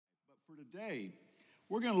today,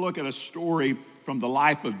 we're going to look at a story from the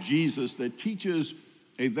life of Jesus that teaches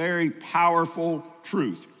a very powerful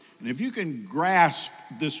truth. And if you can grasp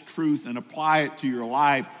this truth and apply it to your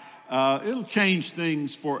life, it'll change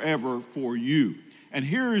things forever for you. And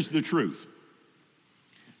here's the truth.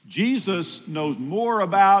 Jesus knows more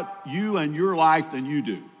about you and your life than you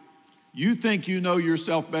do. You think you know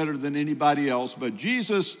yourself better than anybody else, but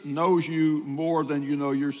Jesus knows you more than you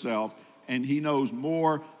know yourself, and he knows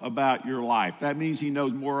more about your life. That means he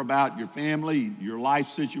knows more about your family, your life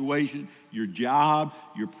situation, your job,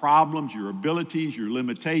 your problems, your abilities, your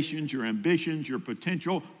limitations, your ambitions, your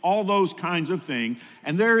potential, all those kinds of things.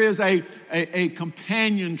 And there is a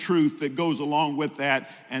companion truth that goes along with that,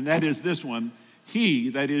 and that is this one. He,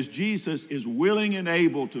 that is Jesus, is willing and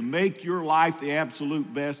able to make your life the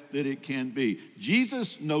absolute best that it can be.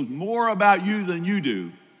 Jesus knows more about you than you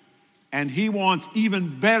do, and he wants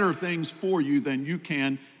even better things for you than you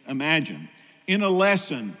can imagine. In a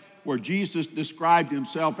lesson where Jesus described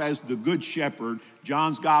himself as the Good Shepherd,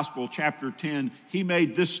 John's Gospel, chapter 10, he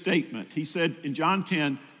made this statement. He said in John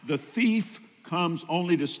 10, "The thief comes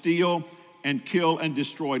only to steal and kill and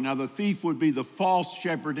destroy." Now, the thief would be the false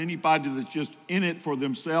shepherd, anybody that's just in it for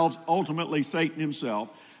themselves, ultimately Satan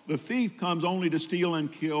himself. The thief comes only to steal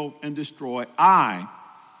and kill and destroy.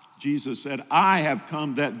 Jesus said, I have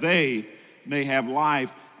come that they may have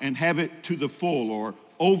life and have it to the full, or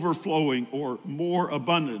overflowing, or more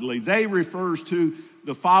abundantly. They refers to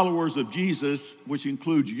the followers of Jesus, which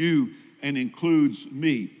includes you and includes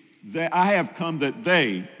me. I have come that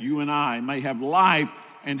they, you and I, may have life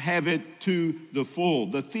and have it to the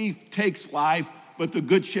full. The thief takes life, but the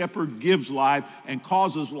good shepherd gives life and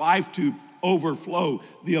causes life to overflow.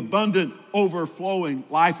 The abundant, overflowing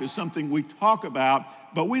life is something we talk about,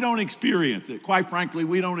 but we don't experience it. Quite frankly,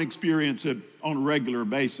 we don't experience it on a regular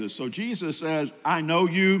basis. So Jesus says, I know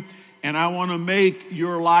you, and I want to make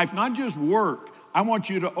your life not just work. I want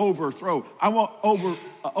you to overthrow. I want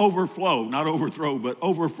overflow, not overthrow, but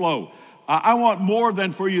overflow. I want more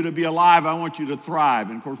than for you to be alive. I want you to thrive.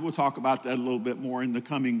 And of course, we'll talk about that a little bit more in the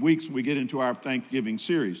coming weeks when we get into our Thanksgiving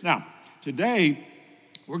series. Now, today,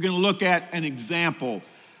 we're going to look at an example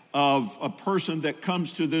of a person that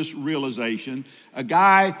comes to this realization, a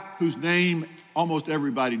guy whose name almost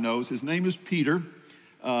everybody knows. His name is Peter.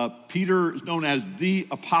 Peter is known as the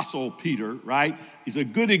Apostle Peter, right? He's a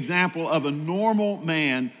good example of a normal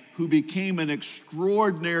man who became an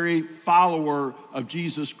extraordinary follower of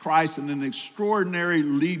Jesus Christ and an extraordinary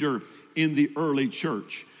leader in the early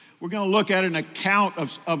church. We're going to look at an account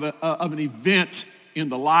of an event in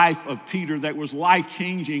the life of Peter that was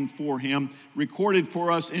life-changing for him, recorded for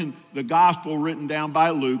us in the gospel written down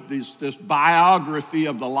by Luke, this biography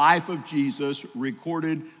of the life of Jesus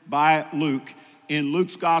recorded by Luke in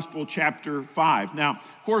Luke's Gospel, chapter 5. Now,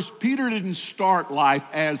 of course, Peter didn't start life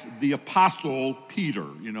as the Apostle Peter,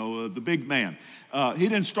 the big man. He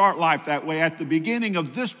didn't start life that way. At the beginning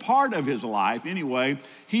of this part of his life, anyway,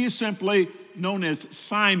 he is simply known as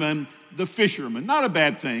Simon the fisherman. Not a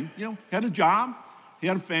bad thing. Had a job. He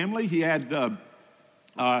had a family. He had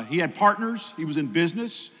partners. He was in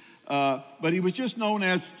business. But he was just known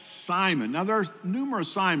as Simon. Now, there are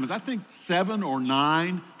numerous Simons. I think 7 or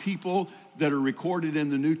 9 people that are recorded in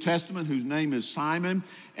the New Testament whose name is Simon.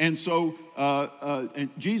 And so and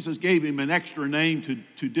Jesus gave him an extra name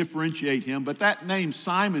to differentiate him. But that name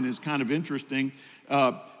Simon is kind of interesting.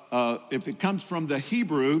 If it comes from the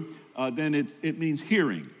Hebrew, then it means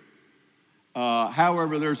hearing.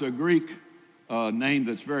 However, there's a Greek name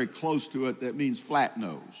that's very close to it that means flat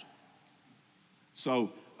nose.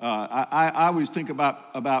 So I always think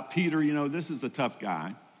about Peter. This is a tough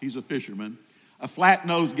guy. He's a fisherman. A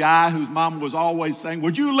flat-nosed guy whose mom was always saying,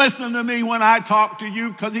 would you listen to me when I talk to you?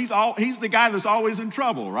 Because he's the guy that's always in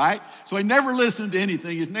trouble, right? So he never listened to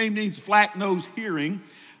anything. His name means flat-nosed hearing.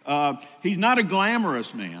 He's not a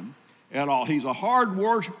glamorous man at all. He's a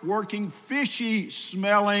hard-working,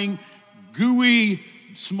 fishy-smelling, gooey,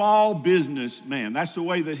 small business man. That's the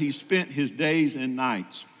way that he spent his days and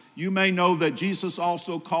nights. You may know that Jesus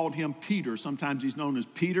also called him Peter. Sometimes he's known as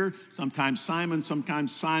Peter, sometimes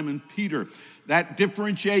Simon Peter. That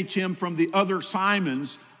differentiates him from the other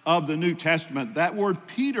Simons of the New Testament. That word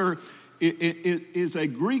Peter is a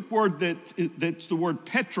Greek word that's the word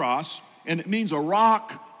Petros, and it means a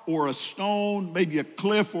rock or a stone, maybe a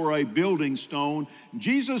cliff or a building stone.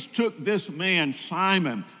 Jesus took this man,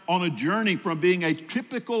 Simon, on a journey from being a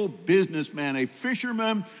typical businessman, a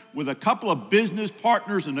fisherman with a couple of business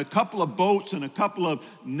partners and a couple of boats and a couple of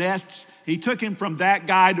nets. He took him from that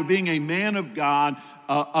guy to being a man of God,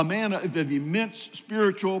 a man of immense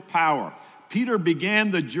spiritual power. Peter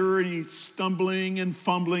began the journey stumbling and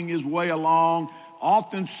fumbling his way along,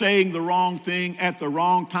 often saying the wrong thing at the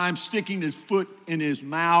wrong time, sticking his foot in his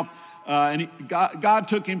mouth. God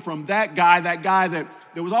took him from that guy that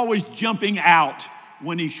was always jumping out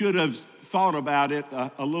when he should have thought about it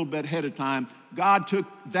a little bit ahead of time. God took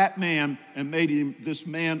that man and made him this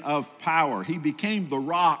man of power. He became the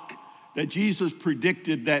rock that Jesus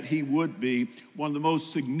predicted that he would be, one of the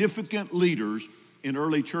most significant leaders in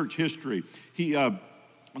early church history.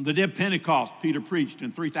 On the day of Pentecost, Peter preached,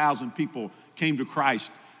 and 3,000 people came to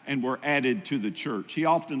Christ and were added to the church. He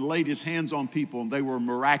often laid his hands on people, and they were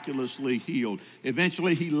miraculously healed.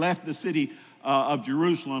 Eventually, he left the city of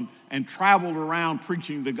Jerusalem and traveled around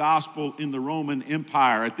preaching the gospel in the Roman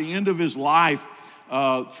Empire. At the end of his life,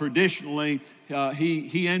 traditionally,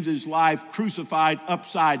 he ends his life crucified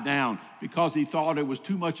upside down because he thought it was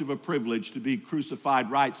too much of a privilege to be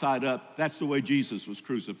crucified right side up. That's the way Jesus was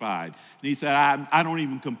crucified. And he said, I don't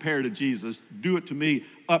even compare to Jesus. Do it to me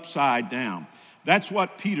upside down. That's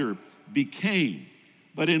what Peter became.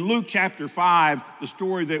 But in Luke chapter 5, the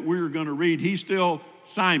story that we're going to read, he's still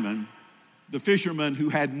Simon, the fisherman who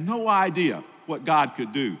had no idea what God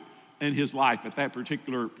could do in his life at that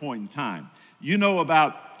particular point in time. You know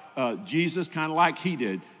about Jesus kind of like he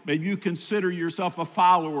did. Maybe you consider yourself a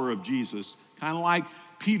follower of Jesus, kind of like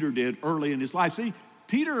Peter did early in his life. See,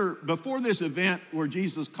 Peter, before this event where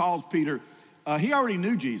Jesus calls Peter, he already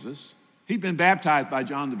knew Jesus. He'd been baptized by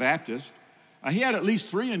John the Baptist. He had at least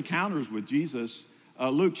 3 encounters with Jesus.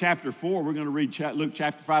 Luke chapter 4, we're going to read Luke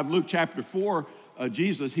chapter 5. Luke chapter 4,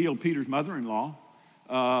 Jesus healed Peter's mother-in-law.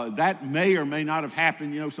 That may or may not have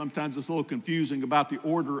happened. You know, sometimes it's a little confusing about the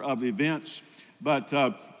order of events.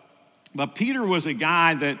 But Peter was a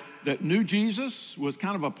guy that knew Jesus, was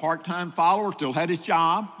kind of a part-time follower, still had his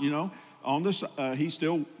job, you know. He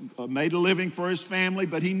still made a living for his family,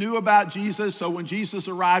 but he knew about Jesus. So when Jesus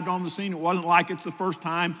arrived on the scene, it wasn't like it's the first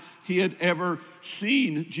time he had ever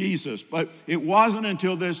seen Jesus. But it wasn't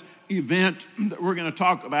until this event that we're going to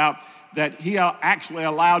talk about that he actually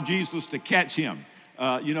allowed Jesus to catch him.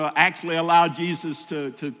 Actually allowed Jesus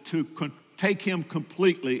to take him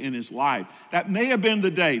completely in his life. That may have been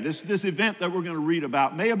the day, this event that we're going to read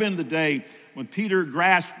about, may have been the day when Peter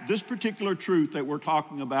grasped this particular truth that we're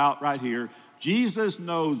talking about right here. Jesus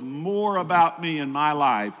knows more about me and my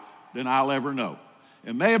life than I'll ever know.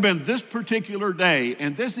 It may have been this particular day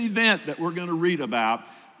and this event that we're going to read about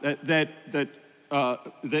that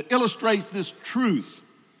illustrates this truth.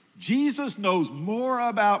 Jesus knows more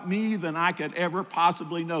about me than I could ever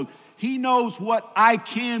possibly know. He knows what I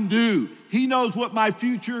can do. He knows what my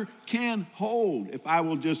future can hold if I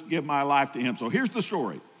will just give my life to him. So here's the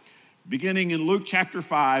story, beginning in Luke chapter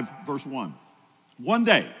 5, verse 1. One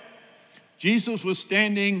day, Jesus was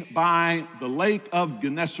standing by the lake of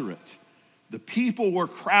Gennesaret. The people were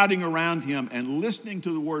crowding around him and listening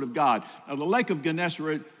to the word of God. Now, the lake of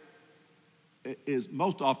Gennesaret is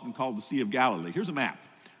most often called the Sea of Galilee. Here's a map.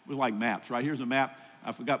 We like maps, right? Here's a map.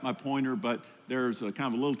 I forgot my pointer, but there's a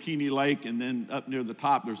kind of a little teeny lake, and then up near the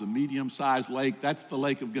top, there's a medium-sized lake. That's the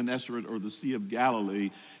Lake of Gennesaret, or the Sea of Galilee.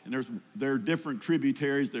 And there are different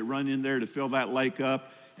tributaries that run in there to fill that lake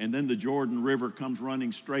up, and then the Jordan River comes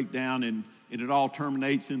running straight down, and it all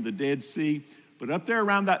terminates in the Dead Sea. But up there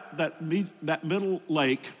around that middle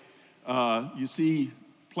lake, you see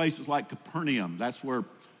places like Capernaum. That's where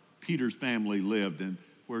Peter's family lived, and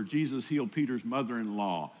where Jesus healed Peter's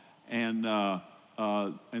mother-in-law. And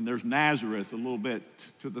there's Nazareth a little bit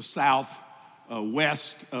to the south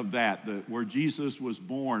west of that, where Jesus was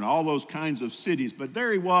born, all those kinds of cities. But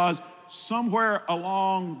there he was, somewhere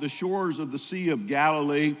along the shores of the Sea of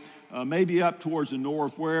Galilee, maybe up towards the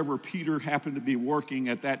north, wherever Peter happened to be working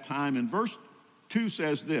at that time. And verse 2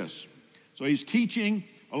 says this. So he's teaching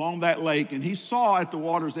along that lake, and he saw at the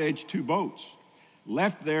water's edge 2 boats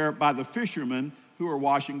left there by the fishermen who were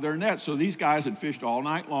washing their nets. So these guys had fished all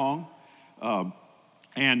night long.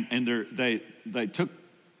 And they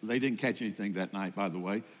didn't catch anything that night, by the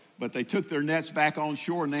way, but they took their nets back on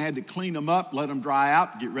shore, and they had to clean them up, let them dry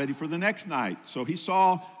out, get ready for the next night. So he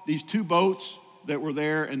saw these 2 boats that were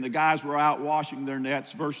there, and the guys were out washing their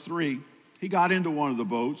nets. Verse 3, he got into one of the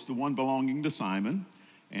boats, the one belonging to Simon,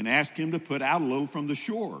 and asked him to put out a little from the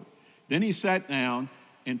shore. Then he sat down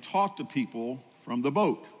and taught the people from the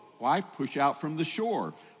boat. Why push out from the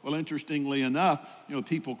shore? Well, interestingly enough,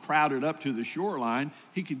 people crowded up to the shoreline.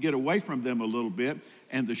 He could get away from them a little bit,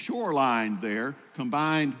 and the shoreline there,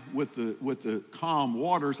 combined with the calm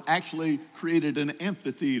waters, actually created an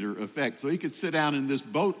amphitheater effect. So he could sit down in this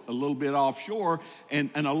boat a little bit offshore,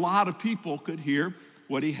 and a lot of people could hear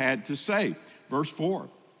what he had to say. Verse 4,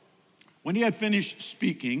 when he had finished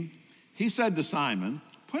speaking, He said to Simon,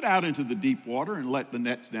 "Put out into the deep water and let the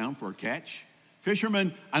nets down for a catch."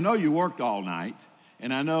 Fishermen, I know you worked all night,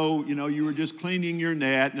 and I know, you were just cleaning your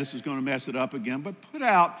net, and this is going to mess it up again, but put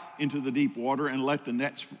out into the deep water and let the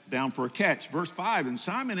nets down for a catch. Verse 5, and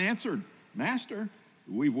Simon answered, "Master,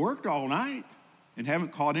 we've worked all night and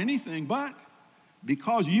haven't caught anything, but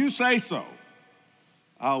because you say so,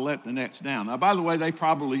 I'll let the nets down." Now, by the way, they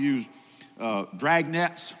probably used drag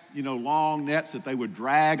nets, long nets that they would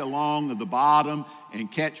drag along at the bottom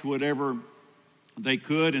and catch whatever they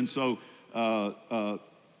could. And so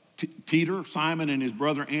Peter, Simon, and his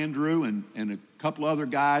brother Andrew, and a couple other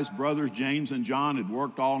guys, brothers James and John, had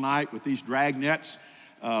worked all night with these drag nets.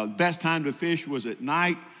 Best time to fish was at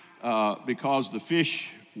night because the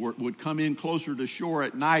fish would come in closer to shore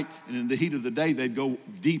at night, and in the heat of the day, they'd go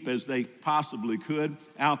deep as they possibly could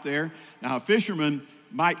out there. Now, a fisherman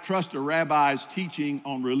might trust a rabbi's teaching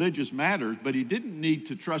on religious matters, but he didn't need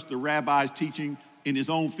to trust the rabbi's teaching in his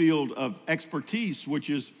own field of expertise, which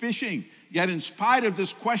is fishing. Yet in spite of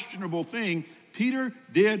this questionable thing, Peter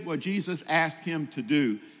did what Jesus asked him to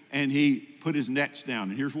do, and he put his nets down.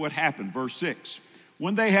 And here's what happened, verse 6.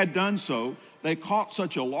 When they had done so, they caught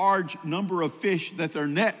such a large number of fish that their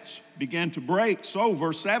nets began to break. So,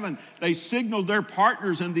 verse 7, they signaled their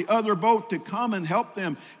partners in the other boat to come and help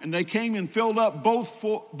them. And they came and filled up both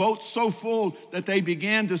boats so full that they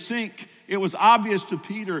began to sink. It was obvious to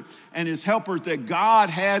Peter and his helpers that God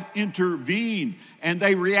had intervened. And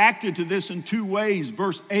they reacted to this in two ways.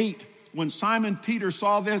 Verse 8, when Simon Peter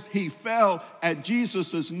saw this, he fell at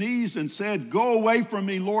Jesus' knees and said, "Go away from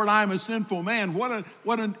me, Lord, I am a sinful man."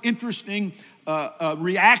 What an interesting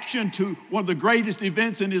reaction to one of the greatest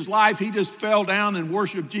events in his life. He just fell down and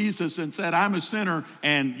worshiped Jesus and said, "I'm a sinner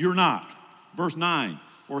and you're not." Verse 9,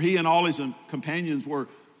 for he and all his companions were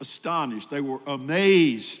astonished. They were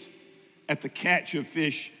amazed at the catch of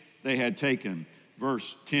fish they had taken.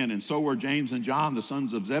 Verse 10, and so were James and John, the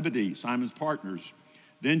sons of Zebedee, Simon's partners.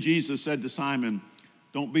 Then Jesus said to Simon,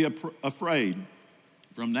 "Don't be afraid.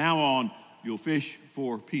 From now on, you'll fish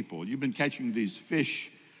for people." You've been catching these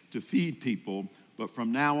fish to feed people, but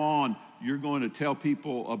from now on, you're going to tell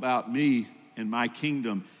people about me and my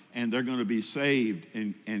kingdom, and they're going to be saved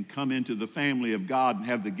and come into the family of God and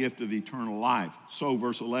have the gift of eternal life. So,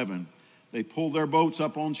 verse 11, they pulled their boats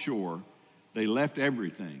up on shore, they left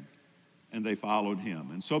everything, and they followed him.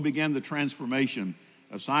 And so began the transformation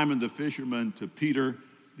of Simon the fisherman to Peter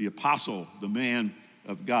the apostle, the man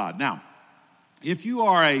of God. Now, if you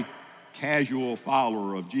are a casual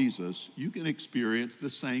follower of Jesus, you can experience the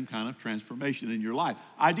same kind of transformation in your life.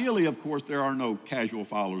 Ideally, of course, there are no casual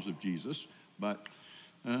followers of Jesus, but,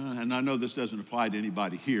 and I know this doesn't apply to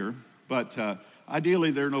anybody here, but ideally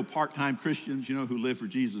there are no part-time Christians, who live for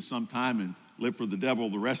Jesus sometime and live for the devil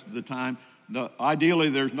the rest of the time. No, ideally,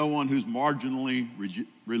 there's no one who's marginally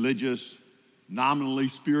religious, nominally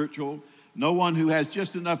spiritual. No one who has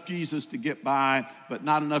just enough Jesus to get by, but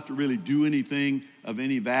not enough to really do anything of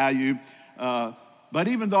any value. But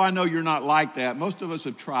even though I know you're not like that, most of us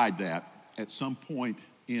have tried that at some point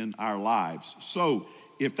in our lives. So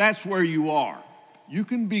if that's where you are, you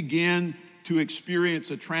can begin to experience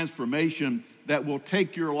a transformation that will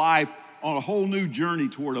take your life on a whole new journey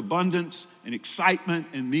toward abundance and excitement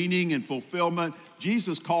and meaning and fulfillment.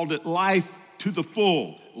 Jesus called it life to the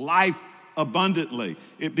full, life abundantly.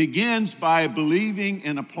 It begins by believing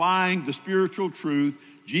and applying the spiritual truth.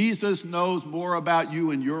 Jesus knows more about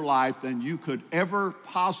you and your life than you could ever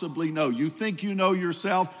possibly know. You think you know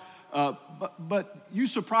yourself, but you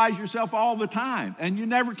surprise yourself all the time, and you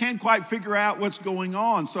never can quite figure out what's going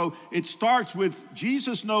on. So it starts with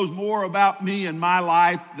Jesus knows more about me and my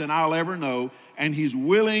life than I'll ever know, and he's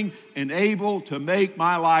willing and able to make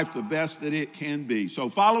my life the best that it can be. So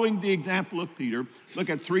following the example of Peter, look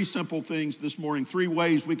at three simple things this morning, three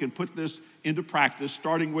ways we can put this into practice,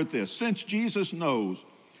 starting with this. Since Jesus knows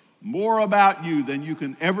more about you than you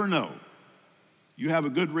can ever know, you have a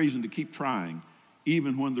good reason to keep trying,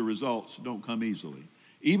 even when the results don't come easily.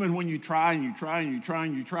 Even when you try and you try and you try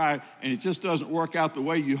and you try, and it just doesn't work out the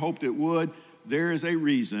way you hoped it would, there is a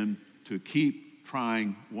reason to keep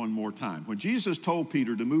trying one more time. When Jesus told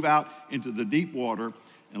Peter to move out into the deep water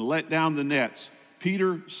and let down the nets,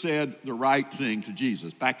 Peter said the right thing to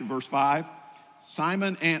Jesus. Back to verse 5.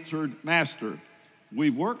 Simon answered, "Master,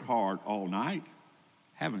 we've worked hard all night,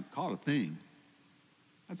 haven't caught a thing."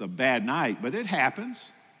 That's a bad night, but it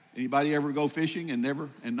happens. Anybody ever go fishing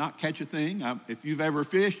and not catch a thing? If you've ever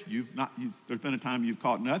fished, there's been a time you've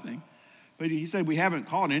caught nothing. But he said, "We haven't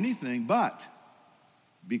caught anything, but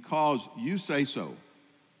because you say so,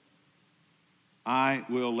 I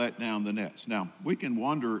will let down the nets." Now, we can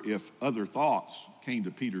wonder if other thoughts came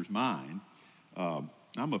to Peter's mind. I'm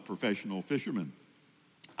a professional fisherman.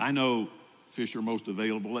 I know fish are most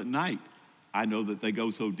available at night. I know that they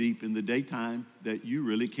go so deep in the daytime that you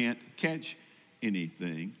really can't catch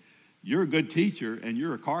anything. You're a good teacher and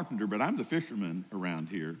you're a carpenter, but I'm the fisherman around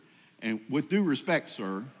here. And with due respect,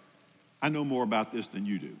 sir, I know more about this than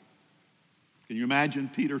you do. Can you imagine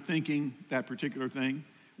Peter thinking that particular thing?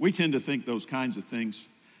 We tend to think those kinds of things,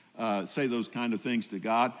 say those kind of things to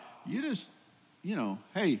God. You just,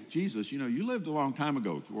 hey, Jesus, you lived a long time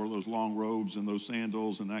ago. You wore those long robes and those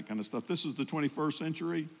sandals and that kind of stuff. This is the 21st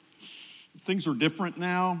century. Things are different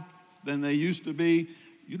now than they used to be.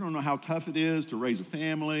 You don't know how tough it is to raise a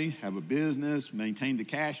family, have a business, maintain the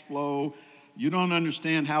cash flow. You don't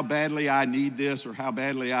understand how badly I need this or how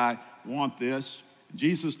badly I want this.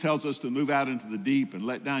 Jesus tells us to move out into the deep and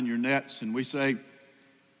let down your nets. And we say,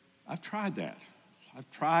 I've tried that. I've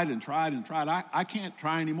tried and tried and tried. I can't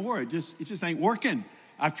try anymore. It just ain't working.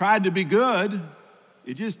 I've tried to be good.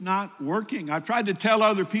 It's just not working. I've tried to tell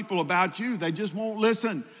other people about you. They just won't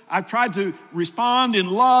listen. I've tried to respond in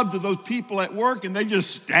love to those people at work, and they just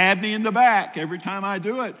stab me in the back every time I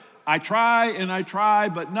do it. I try and I try,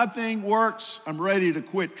 but nothing works. I'm ready to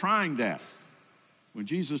quit trying that. When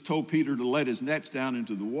Jesus told Peter to let his nets down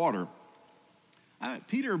into the water,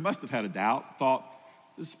 Peter must have had a doubt, thought,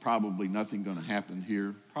 this is probably nothing going to happen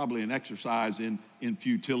here, probably an exercise in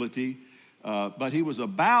futility. But he was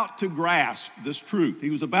about to grasp this truth.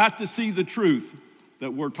 He was about to see the truth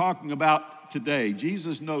that we're talking about today.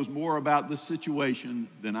 Jesus knows more about this situation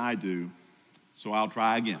than I do, so I'll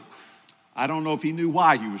try again. I don't know if he knew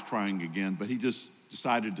why he was trying again, but he just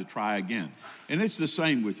decided to try again. And it's the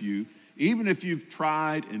same with you. Even if you've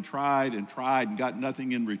tried and tried and tried and got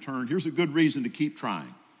nothing in return, here's a good reason to keep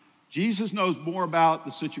trying. Jesus knows more about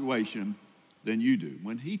the situation than you do.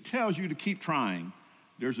 When he tells you to keep trying,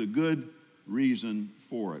 there's a good reason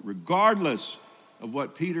for it. Regardless of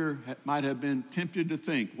what Peter might have been tempted to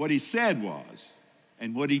think, what he said was,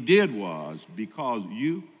 and what he did was, because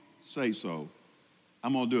you say so,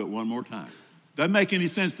 I'm going to do it one more time. Doesn't make any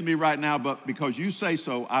sense to me right now, but because you say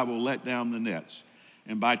so, I will let down the nets.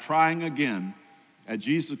 And by trying again, at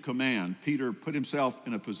Jesus' command, Peter put himself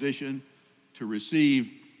in a position to receive,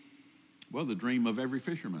 well, the dream of every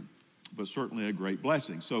fisherman, but certainly a great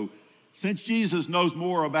blessing. So since Jesus knows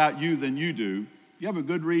more about you than you do, you have a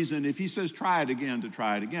good reason, if he says try it again, to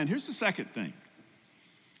try it again. Here's the second thing.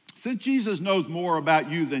 Since Jesus knows more about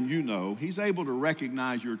you than you know, he's able to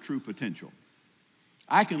recognize your true potential.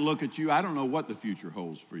 I can look at you, I don't know what the future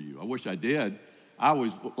holds for you. I wish I did. I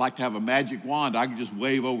always like to have a magic wand. I can just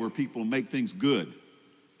wave over people and make things good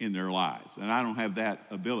in their lives. And I don't have that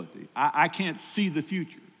ability. I can't see the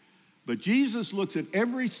future. But Jesus looks at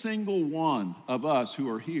every single one of us who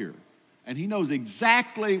are here, and he knows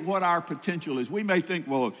exactly what our potential is. We may think,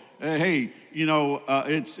 well, hey,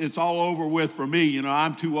 it's all over with for me.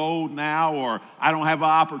 I'm too old now, or I don't have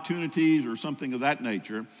opportunities, or something of that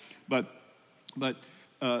nature. But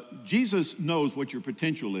Jesus knows what your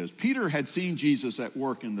potential is. Peter had seen Jesus at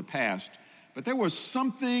work in the past, but there was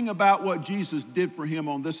something about what Jesus did for him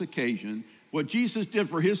on this occasion, what Jesus did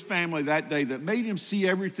for his family that day, that made him see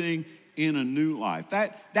everything in a new life.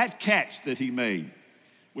 That catch that he made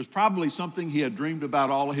was probably something he had dreamed about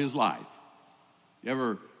all of his life. You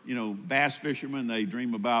ever, bass fishermen, they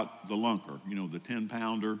dream about the lunker, the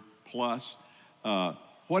 10-pounder plus.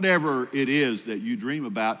 Whatever it is that you dream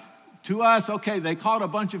about, to us, okay, they caught a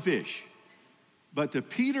bunch of fish. But to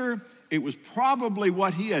Peter, it was probably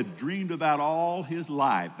what he had dreamed about all his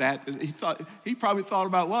life. That he probably thought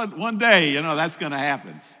about one day, that's going to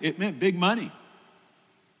happen. It meant big money.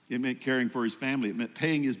 It meant caring for his family. It meant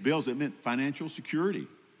paying his bills. It meant financial security.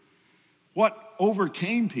 What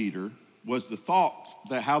overcame Peter was the thought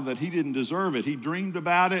that he didn't deserve it. He dreamed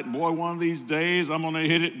about it. Boy, one of these days I'm going to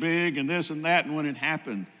hit it big and this and that. And when it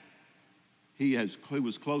happened, he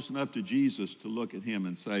was close enough to Jesus to look at him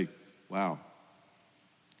and say, wow,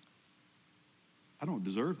 I don't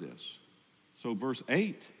deserve this. So verse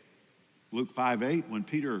 8, Luke 5:8, when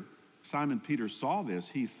Simon Peter saw this,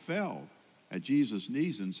 he fell at Jesus'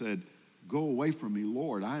 knees and said, go away from me,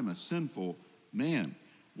 Lord, I am a sinful man.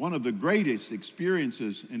 One of the greatest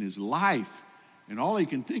experiences in his life, and all he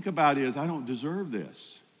can think about is, I don't deserve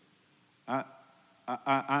this. I'm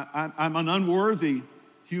an unworthy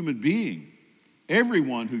human being.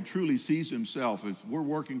 Everyone who truly sees himself, if we're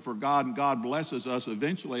working for God and God blesses us,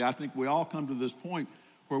 eventually I think we all come to this point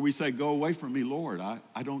where we say, go away from me, Lord,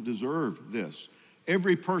 I don't deserve this.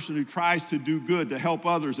 Every person who tries to do good to help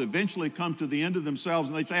others eventually comes to the end of themselves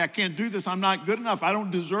and they say, I can't do this, I'm not good enough, I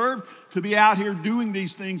don't deserve to be out here doing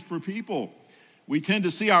these things for people. We tend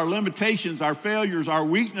to see our limitations, our failures, our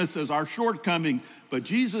weaknesses, our shortcomings, but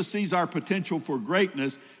Jesus sees our potential for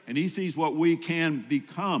greatness, and he sees what we can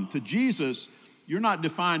become. To Jesus, you're not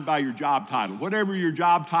defined by your job title. Whatever your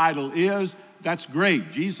job title is, that's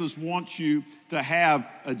great. Jesus wants you to have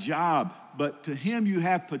a job, but to him you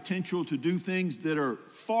have potential to do things that are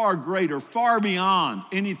far greater, far beyond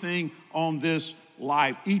anything on this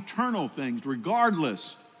life, eternal things,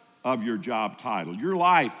 regardless of your job title. Your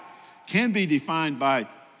life can be defined by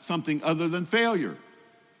something other than failure.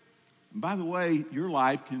 And by the way, your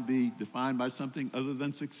life can be defined by something other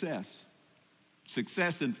than success.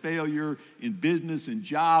 Success and failure in business and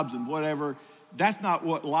jobs and whatever, that's not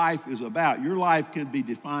what life is about. Your life can be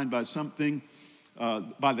defined by something,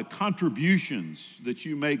 by the contributions that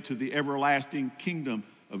you make to the everlasting kingdom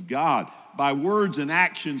of God, by words and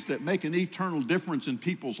actions that make an eternal difference in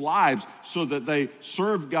people's lives so that they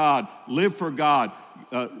serve God, live for God,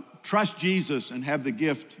 trust Jesus, and have the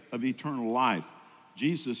gift of eternal life.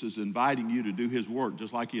 Jesus is inviting you to do his work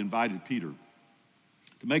just like he invited Peter,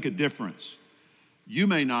 to make a difference. You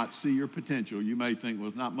may not see your potential. You may think, well,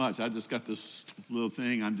 it's not much. I just got this little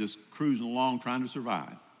thing. I'm just cruising along trying to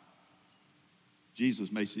survive.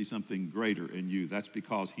 Jesus may see something greater in you. That's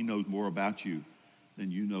because he knows more about you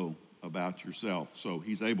than you know about yourself. So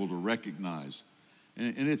he's able to recognize.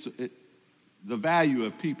 And the value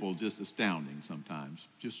of people just astounding sometimes.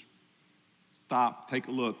 Just stop, take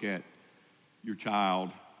a look at your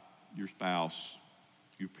child, your spouse,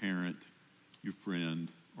 your parent, your friend,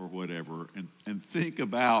 or whatever, and think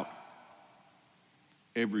about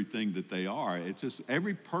everything that they are. It's just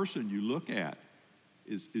every person you look at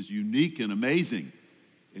is unique and amazing.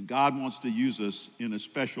 And God wants to use us in a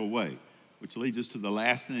special way, which leads us to the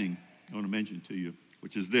last thing I want to mention to you,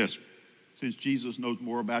 which is this. Since Jesus knows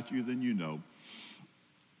more about you than you know,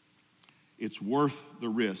 it's worth the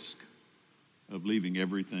risk of leaving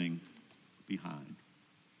everything behind.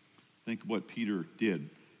 Think of what Peter did.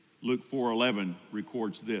 Luke 4:11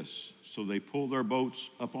 records this. So they pulled their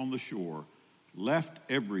boats up on the shore, left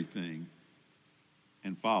everything,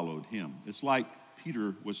 and followed him. It's like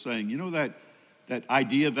Peter was saying, you know that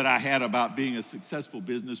idea that I had about being a successful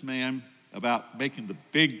businessman, about making the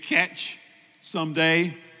big catch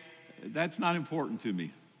someday? That's not important to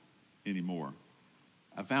me anymore.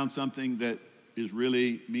 I found something that is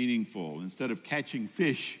really meaningful. Instead of catching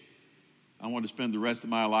fish, I want to spend the rest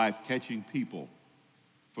of my life catching people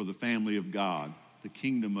for the family of God, the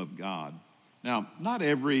kingdom of God. Now, not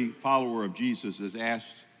every follower of Jesus is asked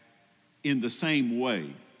in the same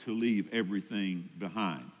way to leave everything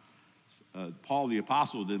behind. Paul the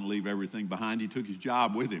apostle didn't leave everything behind. He took his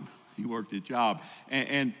job with him. He worked his job.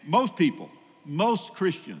 And most people, most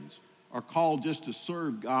Christians are called just to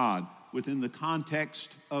serve God within the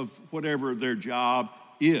context of whatever their job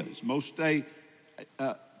is. Most stay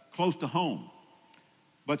close to home.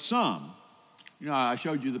 But some, I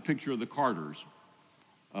showed you the picture of the Carters.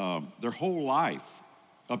 Their whole life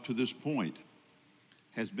up to this point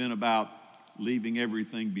has been about leaving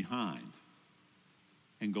everything behind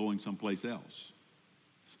and going someplace else.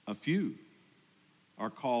 A few are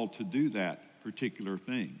called to do that particular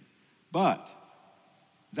thing. But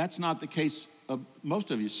that's not the case of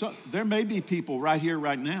most of you. So there may be people right here,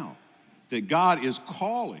 right now, that God is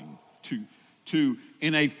calling to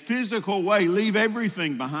in a physical way, leave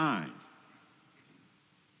everything behind.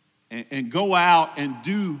 And go out and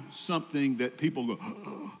do something that people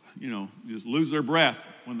go, just lose their breath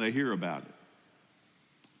when they hear about it.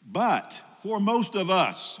 But for most of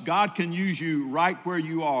us, God can use you right where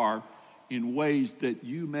you are in ways that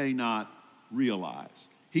you may not realize.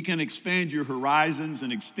 He can expand your horizons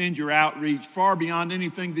and extend your outreach far beyond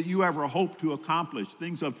anything that you ever hoped to accomplish,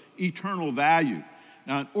 things of eternal value.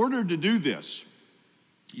 Now, in order to do this,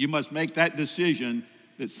 you must make that decision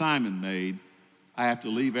that Simon made. I have to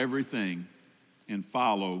leave everything and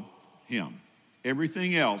follow him.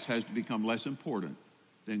 Everything else has to become less important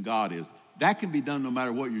than God is. That can be done no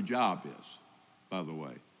matter what your job is, by the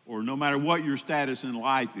way, or no matter what your status in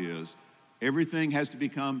life is. Everything has to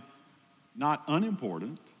become not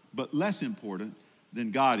unimportant, but less important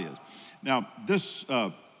than God is. Now,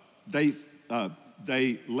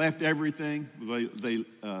 they left everything,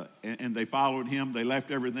 and they followed him. They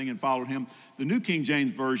left everything and followed him. The New King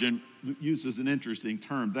James Version uses an interesting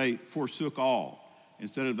term. They forsook all.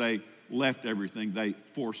 Instead of they left everything, they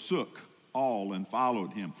forsook all and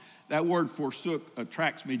followed him. That word forsook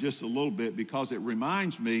attracts me just a little bit because it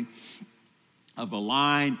reminds me of a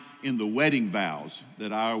line in the wedding vows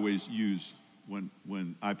that I always use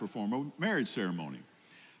when I perform a marriage ceremony.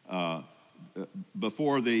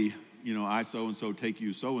 Before the I so-and-so take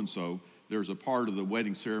you so-and-so, there's a part of the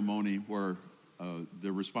wedding ceremony where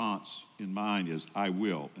the response in mine is I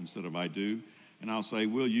will instead of I do. And I'll say,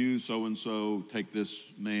 will you so-and-so take this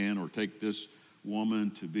man or take this woman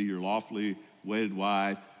to be your lawfully wedded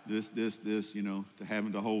wife, this, to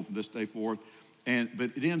having to hold from this day forth.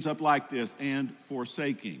 But it ends up like this, and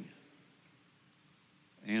forsaking,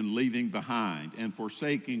 and leaving behind, and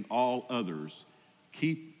forsaking all others.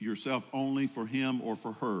 Keep yourself only for him or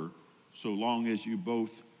for her, so long as you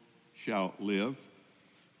both shall live.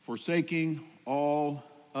 Forsaking all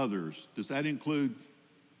others. Does that include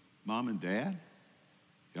mom and dad?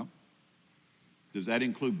 Yep. Does that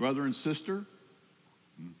include brother and sister?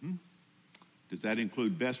 Mm-hmm. Does that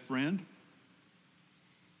include best friend?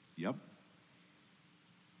 Yep.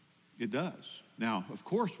 It does. Now, of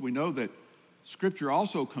course, we know that Scripture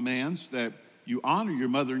also commands that you honor your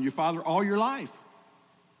mother and your father all your life.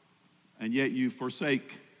 And yet you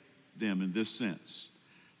forsake them in this sense.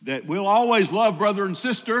 That we'll always love brother and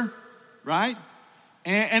sister, right?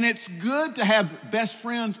 And it's good to have best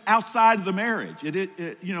friends outside of the marriage.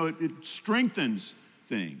 It strengthens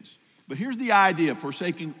things. But here's the idea,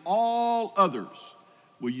 forsaking all others.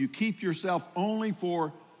 Will you keep yourself only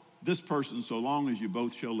for this person so long as you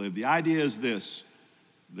both shall live? The idea is this.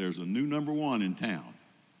 There's a new number one in town.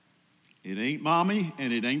 It ain't mommy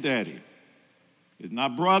and it ain't daddy. It's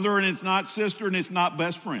not brother and it's not sister and it's not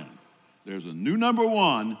best friend. There's a new number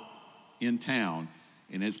one in town,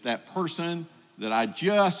 and it's that person that I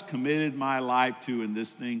just committed my life to in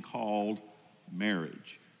this thing called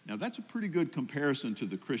marriage. Now, that's a pretty good comparison to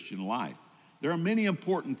the Christian life. There are many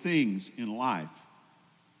important things in life,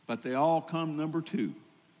 but they all come number two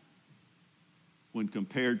when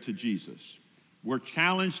compared to Jesus. We're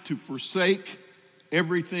challenged to forsake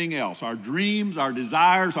everything else, our dreams, our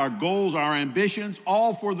desires, our goals, our ambitions,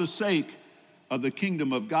 all for the sake of the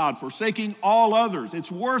kingdom of God, forsaking all others.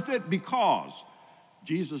 It's worth it because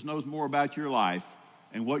Jesus knows more about your life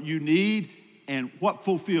and what you need and what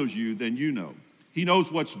fulfills you than you know. He knows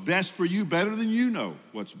what's best for you better than you know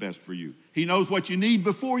what's best for you. He knows what you need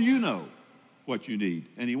before you know what you need.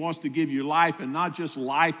 And he wants to give you life, and not just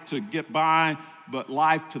life to get by, but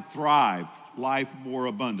life to thrive, life more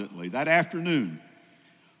abundantly. That afternoon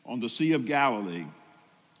on the Sea of Galilee,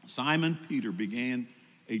 Simon Peter began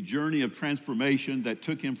a journey of transformation that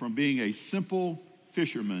took him from being a simple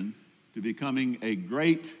fisherman to becoming a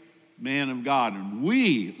great man of God. And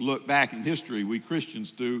we look back in history, we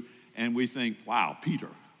Christians do, and we think, wow, Peter,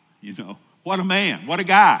 what a man, what a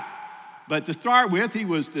guy. But to start with, he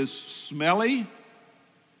was this smelly,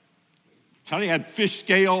 he had fish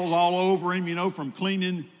scales all over him, from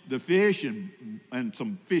cleaning the fish and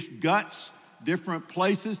some fish guts, different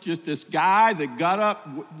places. Just this guy that got up,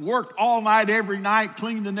 worked all night every night,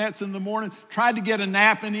 cleaned the nets in the morning, tried to get a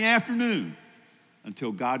nap in the afternoon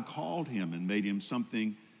until God called him and made him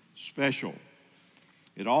something special.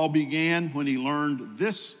 It all began when he learned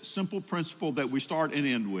this simple principle that we start and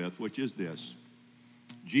end with, which is this: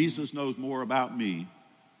 Jesus knows more about me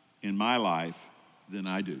in my life than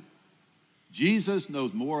I do. Jesus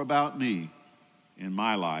knows more about me in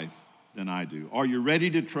my life than I do. Are you ready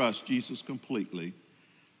to trust Jesus completely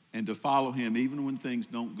and to follow him even when things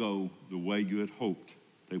don't go the way you had hoped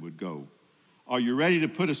they would go? Are you ready to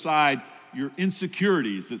put aside your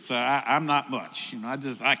insecurities that say, I'm not much,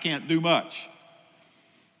 I can't do much,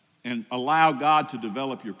 and allow God to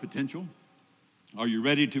develop your potential? Are you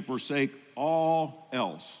ready to forsake all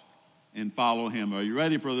else and follow him? Are you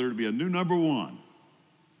ready for there to be a new number one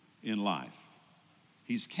in life?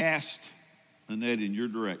 He's cast the net in your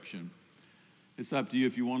direction. It's up to you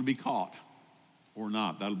if you want to be caught or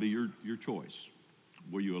not. That'll be your choice.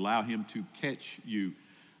 Will you allow him to catch you?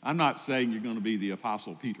 I'm not saying you're going to be the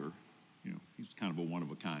Apostle Peter. He's kind of a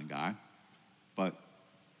one-of-a-kind guy. But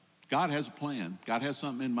God has a plan. God has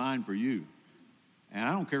something in mind for you. And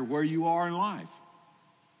I don't care where you are in life.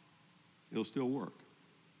 It'll still work.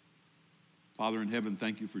 Father in heaven,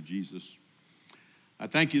 thank you for Jesus. I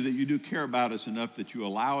thank you that you do care about us enough that you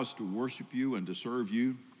allow us to worship you and to serve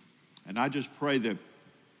you. And I just pray that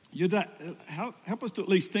you help us to at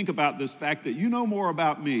least think about this fact that you know more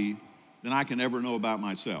about me than I can ever know about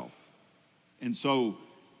myself. And so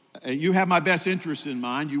you have my best interest in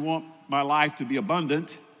mind. You want my life to be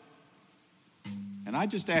abundant. And I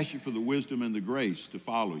just ask you for the wisdom and the grace to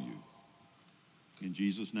follow you. In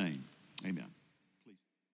Jesus' name, amen.